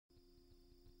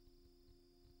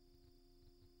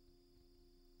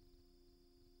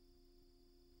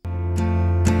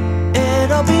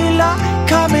like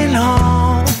coming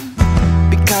home,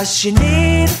 because you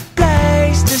need a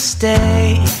place to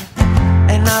stay.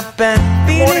 And I've been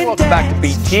Good morning, welcome back to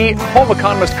BT. Home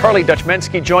economist Carly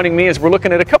Ducheminsky joining me as we're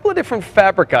looking at a couple of different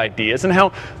fabric ideas and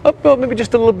how maybe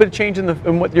just a little bit of change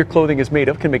in what your clothing is made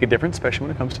of can make a difference, especially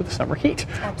when it comes to the summer heat.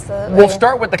 Absolutely. We'll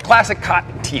start with the classic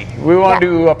cotton tee. We want to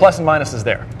do plus and minuses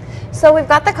there. So we've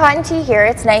got the cotton tee here.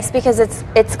 It's nice because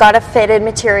it's got a fitted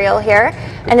material here,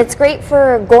 and it's great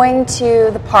for going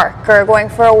to the park or going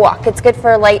for a walk. It's good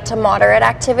for light to moderate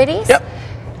activities. Yep.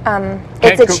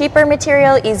 It's a cheaper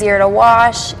material, easier to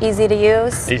wash, easy to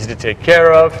use. Easy to take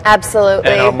care of. Absolutely.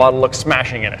 And our model looks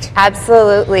smashing in it.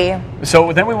 Absolutely.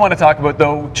 So then we want to talk about,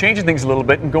 though, changing things a little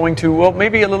bit and going to, well,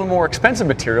 maybe a little more expensive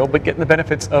material, but getting the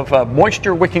benefits of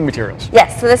moisture wicking materials.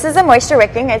 Yes, so this is a moisture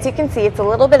wicking. As you can see, it's a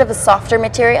little bit of a softer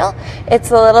material. It's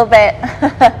a little bit,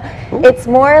 it's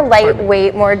more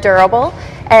lightweight, more durable.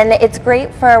 And it's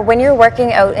great for when you're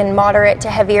working out in moderate to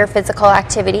heavier physical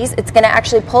activities. It's going to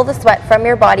actually pull the sweat from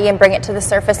your body and bring it to the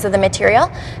surface of the material.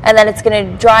 And then it's going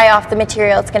to dry off the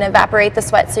material. It's going to evaporate the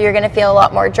sweat, so you're going to feel a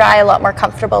lot more dry, a lot more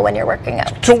comfortable when you're working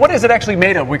out. So what is it actually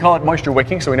made of? We call it moisture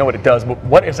wicking, so we know what it does, but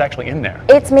what is actually in there?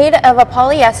 It's made of a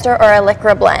polyester or a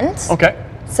lycra blend. Okay.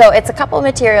 So it's a couple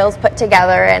materials put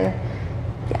together, and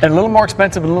a little more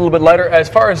expensive and a little bit lighter. As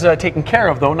far as taking care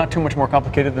of, though, not too much more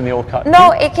complicated than the old cotton.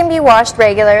 No, it can be washed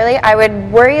regularly. I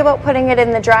would worry about putting it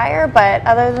in the dryer, but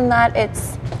other than that,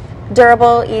 it's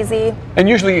durable, easy. And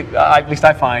usually, at least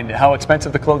I find, how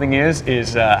expensive the clothing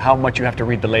is how much you have to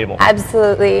read the label.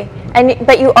 Absolutely.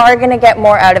 But you are going to get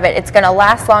more out of it. It's going to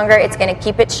last longer. It's going to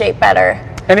keep its shape better.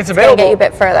 And it's available. Get you a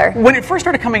bit further. When it first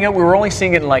started coming out, we were only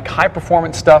seeing it in like high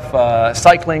performance stuff,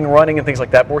 cycling, running, and things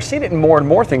like that. But we're seeing it in more and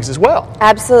more things as well.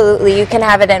 Absolutely, you can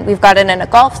have it in. We've got it in a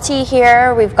golf tee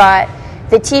here. We've got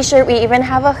the T-shirt. We even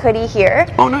have a hoodie here.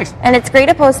 Oh, nice! And it's great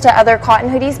opposed to other cotton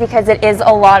hoodies because it is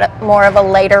a lot more of a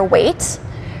lighter weight,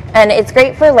 and it's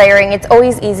great for layering. It's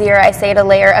always easier, I say, to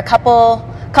layer a couple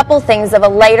things of a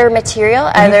lighter material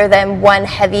other than one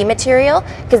heavy material,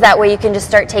 because that way you can just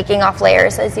start taking off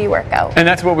layers as you work out. And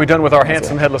that's what we've done with our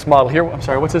handsome headless model here. I'm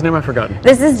sorry, what's his name? I've forgotten.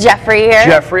 This is Jeffrey here.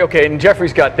 Jeffrey, okay, and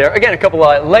Jeffrey's got there, again, a couple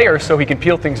of layers so he can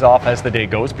peel things off as the day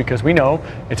goes, because we know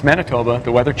it's Manitoba,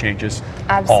 the weather changes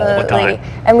all the time.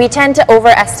 And we tend to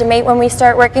overestimate when we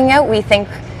start working out. We think,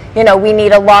 you know, we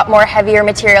need a lot more heavier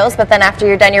materials, but then after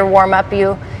you're done your warm-up,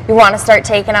 you want to start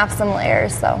taking off some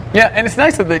layers. So yeah, and it's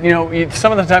nice that, you know,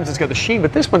 some of the times it's got the sheen,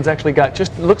 but this one's actually got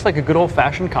just looks like a good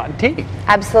old-fashioned cotton tee.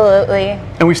 Absolutely.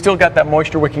 And we still got that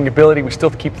moisture wicking ability. We still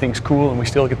keep things cool, and we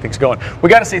still get things going. We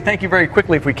got to say thank you very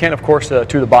quickly, if we can, of course, to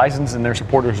the Bisons and their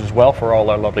supporters as well for all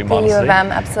our lovely models. U of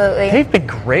M, absolutely. They've been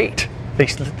great.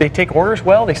 They take orders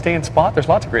well. They stay in spot. There's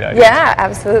lots of great ideas. Yeah,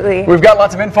 absolutely. We've got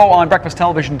lots of info on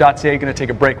breakfasttelevision.ca. Going to take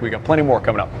a break. We got plenty more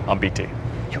coming up on BT.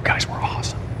 You guys were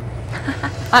awesome.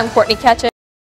 I'm Courtney Ketchum.